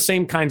we're doing the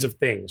same kinds of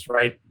things,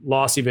 right?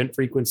 Loss event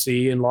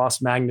frequency and loss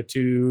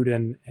magnitude,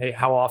 and hey,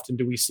 how often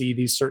do we see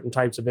these certain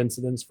types of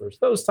incidents versus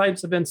those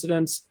types of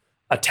incidents,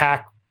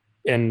 attack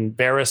and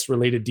Veris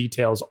related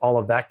details, all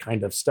of that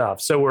kind of stuff.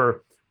 So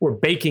we're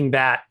baking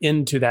that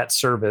into that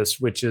service,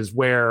 which is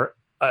where,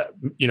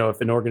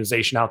 if an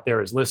organization out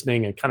there is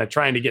listening and kind of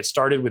trying to get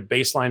started with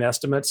baseline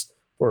estimates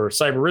for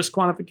cyber risk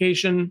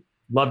quantification,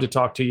 love to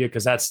talk to you,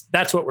 because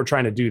that's what we're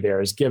trying to do there,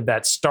 is give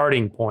that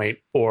starting point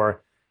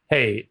for,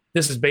 hey,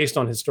 This is based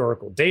on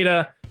historical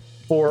data.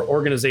 For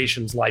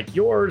organizations like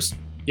yours,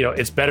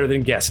 it's better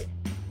than guessing.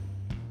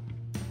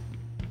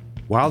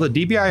 While the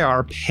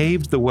DBIR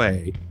paved the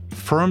way,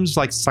 firms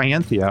like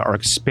Scientia are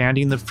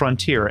expanding the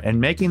frontier and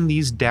making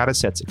these data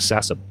sets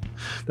accessible.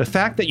 The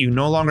fact that you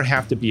no longer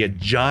have to be a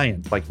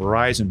giant like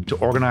Verizon to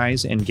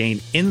organize and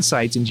gain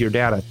insights into your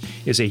data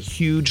is a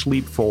huge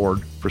leap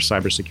forward for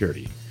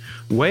cybersecurity.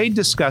 Wade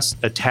discussed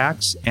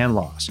attacks and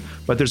loss,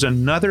 but there's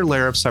another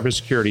layer of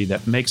cybersecurity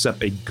that makes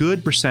up a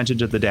good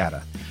percentage of the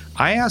data.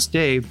 I asked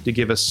Dave to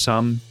give us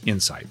some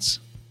insights.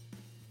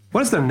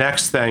 What is the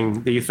next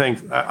thing that you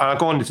think, I'll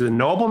go into the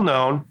knowable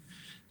known,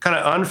 kind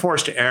of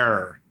unforced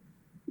error,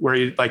 where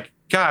you like,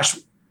 gosh,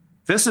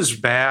 this is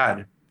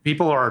bad.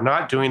 People are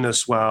not doing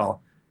this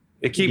well.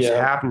 It keeps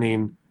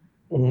happening.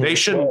 Mm-hmm. They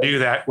shouldn't do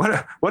that.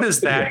 What is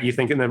that you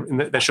think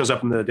that shows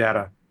up in the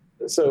data?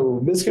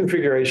 So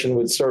misconfiguration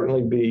would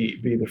certainly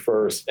be the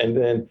first. And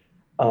then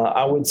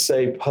I would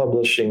say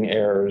publishing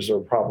errors are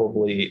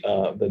probably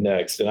the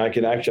next. And I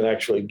can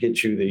actually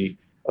get you the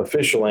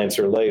official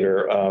answer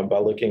later by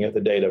looking at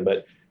the data.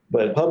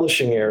 But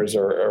publishing errors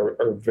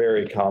are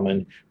very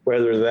common,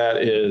 whether that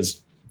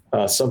is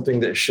something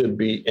that should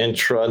be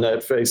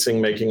intranet facing,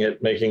 making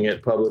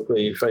it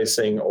publicly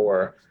facing,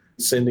 or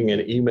sending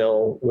an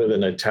email with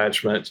an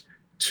attachment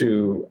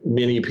to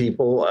many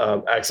people,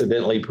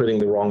 accidentally putting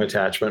the wrong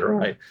attachment,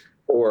 right?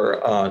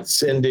 Or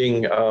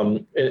sending,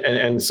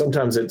 and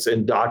sometimes it's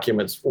in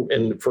documents.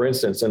 And for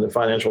instance, in the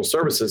financial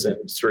services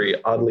industry,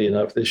 oddly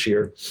enough, this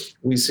year,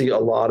 we see a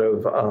lot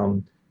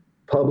of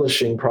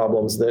publishing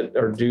problems that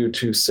are due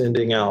to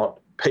sending out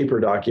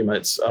paper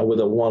documents with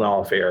a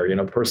one-off error.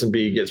 Person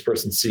B gets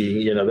person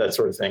C, that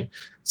sort of thing.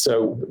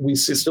 So we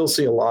still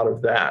see a lot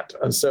of that.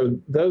 So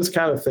those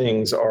kind of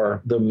things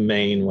are the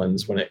main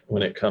ones when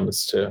it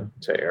comes to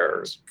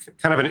errors.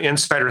 Kind of an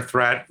insider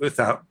threat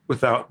without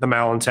the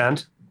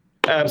malintent.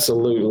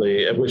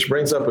 Absolutely, which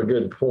brings up a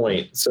good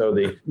point. So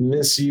the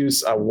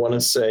misuse, I want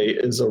to say,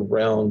 is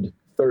around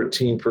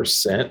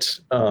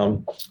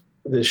 13%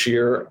 this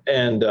year.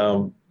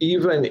 And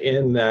even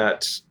in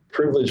that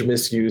privilege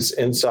misuse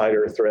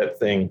insider threat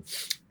thing,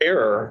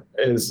 error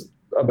is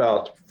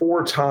about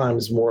 4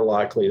 times more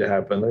likely to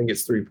happen. I think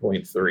it's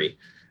 3.3.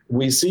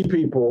 We see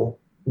people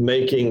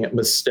making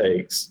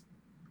mistakes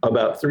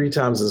about 3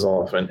 times as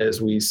often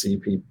as we see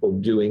people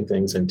doing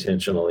things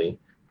intentionally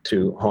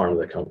to harm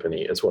the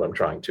company, is what I'm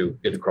trying to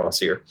get across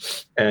here.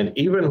 And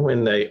even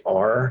when they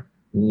are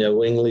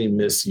knowingly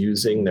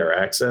misusing their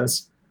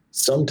access,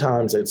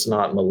 sometimes it's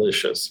not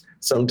malicious.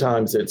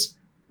 Sometimes it's,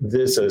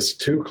 this is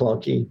too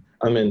clunky,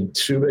 I'm in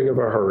too big of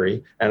a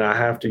hurry, and I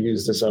have to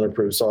use this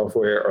unapproved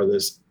software or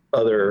this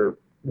other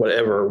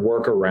whatever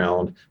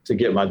workaround to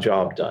get my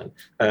job done.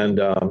 And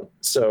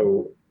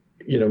so,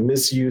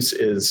 misuse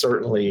is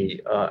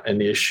certainly an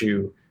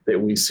issue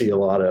that we see a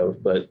lot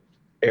of, but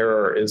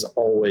error is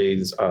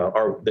always,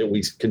 that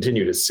we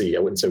continue to see. I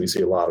wouldn't say we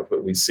see a lot of,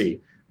 but we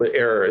see. But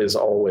error is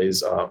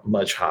always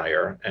much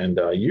higher, and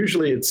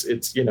usually it's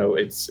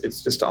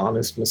just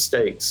honest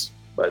mistakes,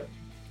 but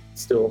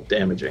still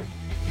damaging.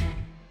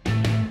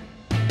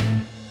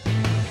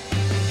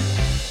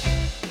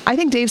 I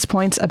think Dave's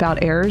points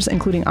about errors,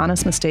 including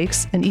honest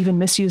mistakes and even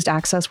misused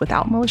access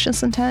without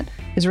malicious intent,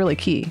 is really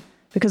key,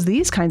 because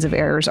these kinds of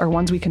errors are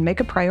ones we can make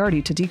a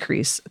priority to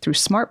decrease through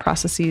smart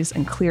processes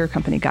and clear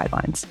company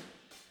guidelines.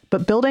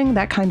 But building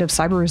that kind of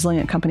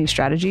cyber-resilient company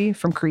strategy,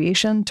 from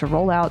creation to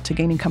rollout to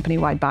gaining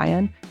company-wide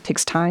buy-in,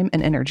 takes time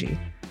and energy.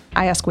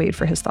 I asked Wade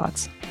for his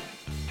thoughts.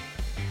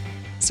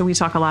 So we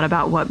talk a lot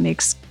about what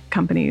makes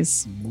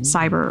companies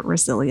cyber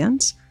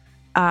resilient.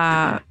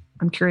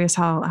 I'm curious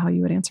how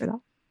you would answer that.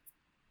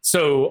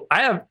 So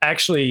I have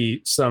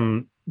actually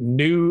some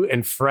new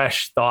and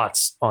fresh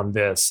thoughts on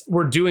this.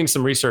 We're doing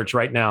some research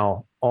right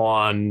now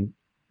on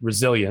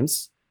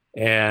resilience,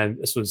 and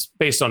this was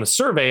based on a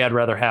survey. I'd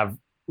rather have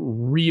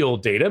real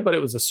data, but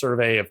it was a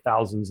survey of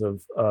thousands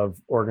of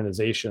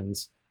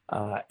organizations.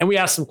 And we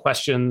asked some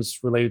questions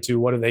related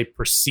to what do they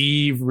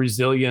perceive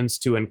resilience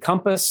to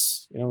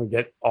encompass. We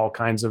get all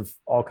kinds of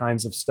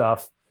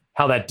stuff,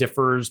 how that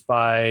differs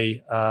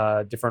by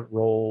different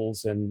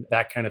roles and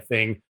that kind of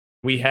thing.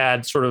 We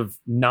had sort of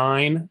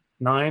nine,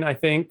 I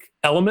think,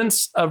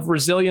 elements of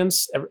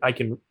resilience. I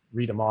can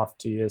read them off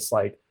to you. It's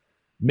like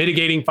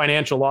mitigating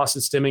financial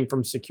losses stemming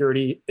from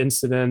security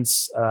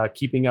incidents,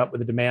 keeping up with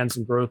the demands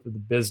and growth of the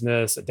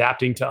business,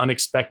 adapting to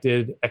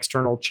unexpected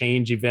external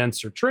change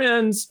events or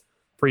trends,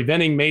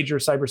 preventing major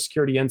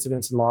cybersecurity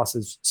incidents and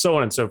losses, so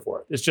on and so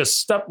forth. It's just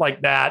stuff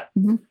like that.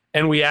 Mm-hmm.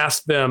 And we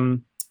asked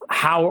them,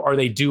 how are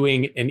they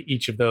doing in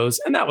each of those?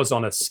 And that was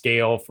on a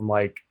scale from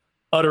like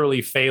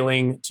utterly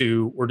failing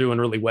to we're doing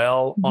really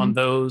well on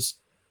those.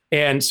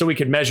 And so we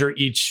could measure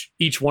each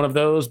one of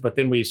those, but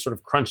then we sort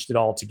of crunched it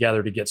all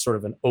together to get sort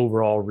of an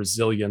overall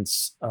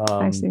resilience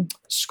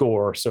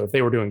score. So if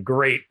they were doing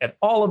great at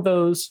all of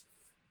those,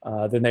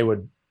 then they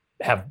would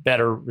have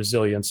better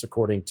resilience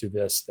according to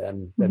this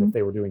than if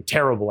they were doing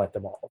terrible at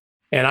them all.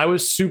 And I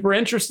was super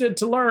interested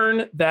to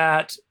learn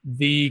that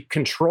the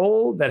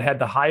control that had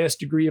the highest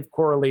degree of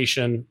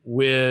correlation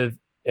with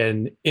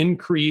an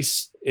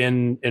increase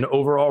in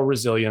overall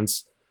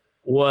resilience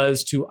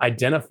was to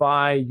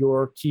identify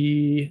your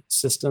key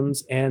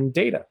systems and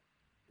data,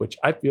 which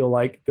I feel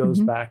like goes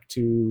back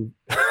to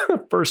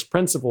first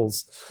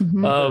principles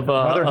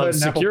of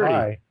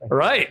security.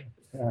 Right.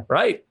 Yeah.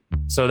 Right.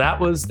 So that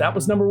was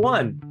number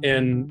one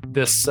in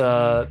this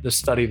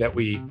study that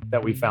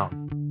we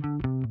found.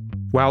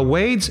 While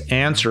Wade's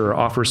answer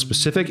offers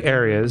specific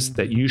areas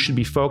that you should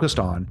be focused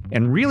on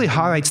and really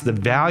highlights the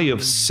value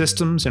of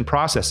systems and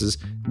processes,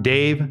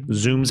 Dave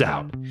zooms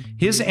out.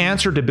 His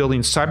answer to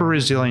building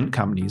cyber-resilient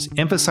companies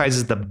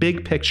emphasizes the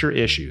big picture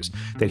issues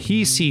that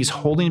he sees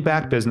holding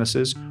back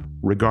businesses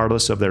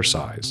regardless of their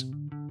size.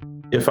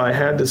 If I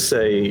had to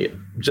say,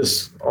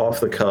 just off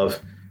the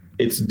cuff,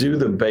 it's do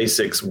the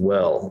basics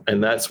well,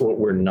 and that's what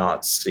we're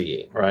not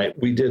seeing, right?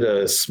 We did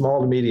a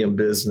small to medium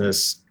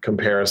business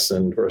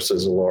comparison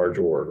versus a large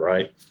org,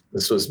 right?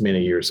 This was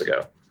many years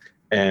ago,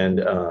 and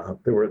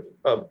there were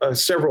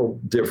several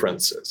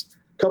differences.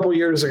 A couple of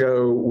years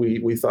ago,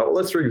 we thought, well,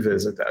 let's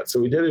revisit that. So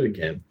we did it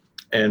again,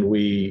 and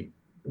we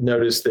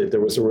noticed that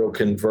there was a real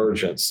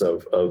convergence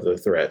of the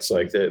threats,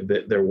 like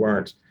that there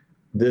weren't,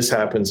 this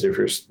happens if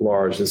you're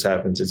large, this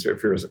happens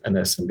if you're an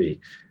SMB.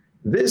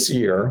 This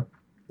year,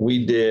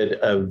 we did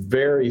a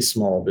very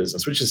small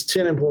business, which is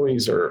 10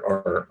 employees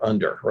or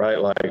under,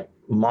 right? Like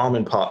mom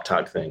and pop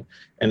type thing.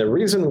 And the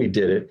reason we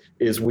did it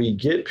is we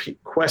get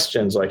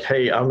questions like,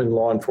 hey, I'm in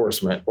law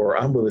enforcement or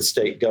I'm with the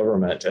state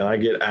government and I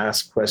get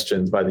asked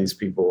questions by these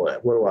people.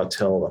 What do I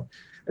tell them?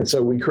 And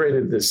so we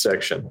created this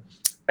section.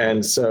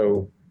 And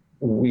so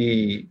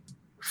we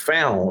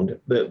found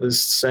that the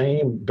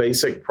same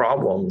basic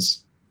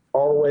problems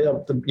all the way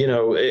up to,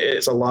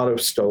 it's a lot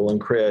of stolen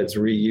creds,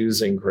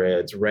 reusing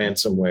creds,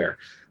 ransomware.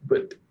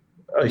 But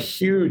a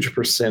huge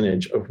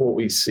percentage of what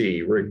we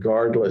see,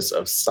 regardless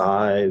of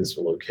size,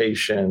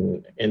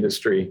 location,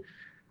 industry,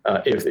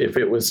 if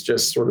it was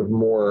just sort of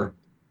more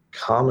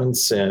common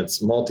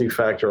sense,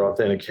 multi-factor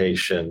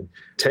authentication,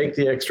 take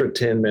the extra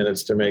 10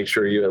 minutes to make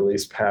sure you at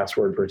least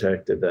password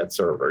protected that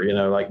server,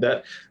 like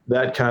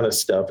that kind of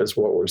stuff is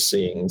what we're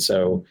seeing.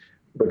 So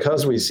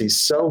because we see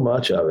so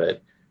much of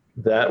it,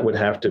 that would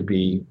have to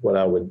be what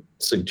I would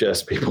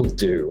suggest people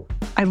do.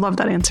 I love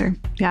that answer.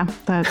 Yeah,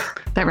 that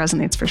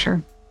resonates for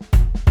sure.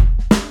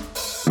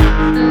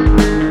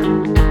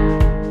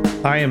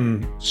 I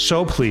am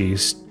so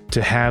pleased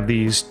to have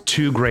these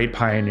two great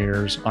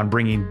pioneers on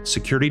bringing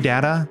security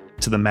data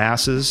to the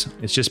masses.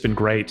 It's just been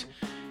great.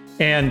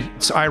 And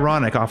it's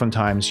ironic,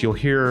 oftentimes you'll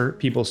hear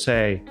people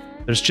say,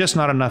 there's just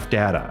not enough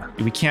data.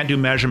 We can't do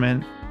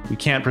measurement. We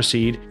can't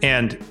proceed.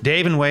 And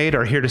Dave and Wade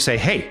are here to say,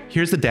 hey,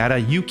 here's the data.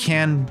 You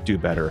can do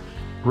better.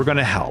 We're going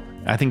to help.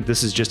 I think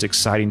this is just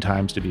exciting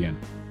times to be in.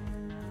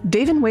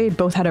 Dave and Wade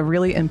both had a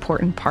really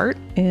important part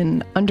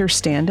in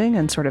understanding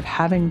and sort of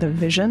having the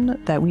vision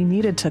that we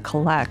needed to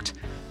collect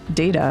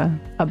data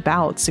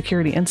about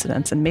security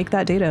incidents and make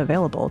that data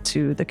available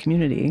to the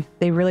community.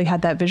 They really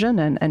had that vision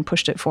and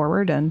pushed it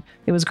forward. And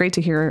it was great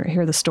to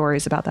hear the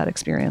stories about that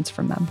experience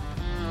from them.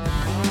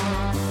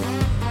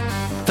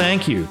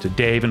 Thank you to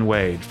Dave and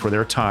Wade for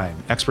their time,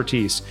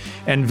 expertise,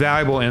 and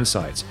valuable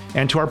insights,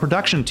 and to our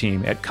production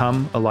team at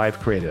Come Alive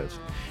Creative.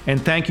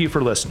 And thank you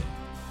for listening.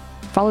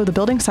 Follow the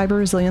Building Cyber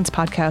Resilience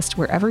podcast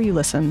wherever you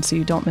listen so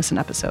you don't miss an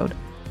episode.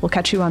 We'll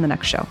catch you on the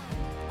next show.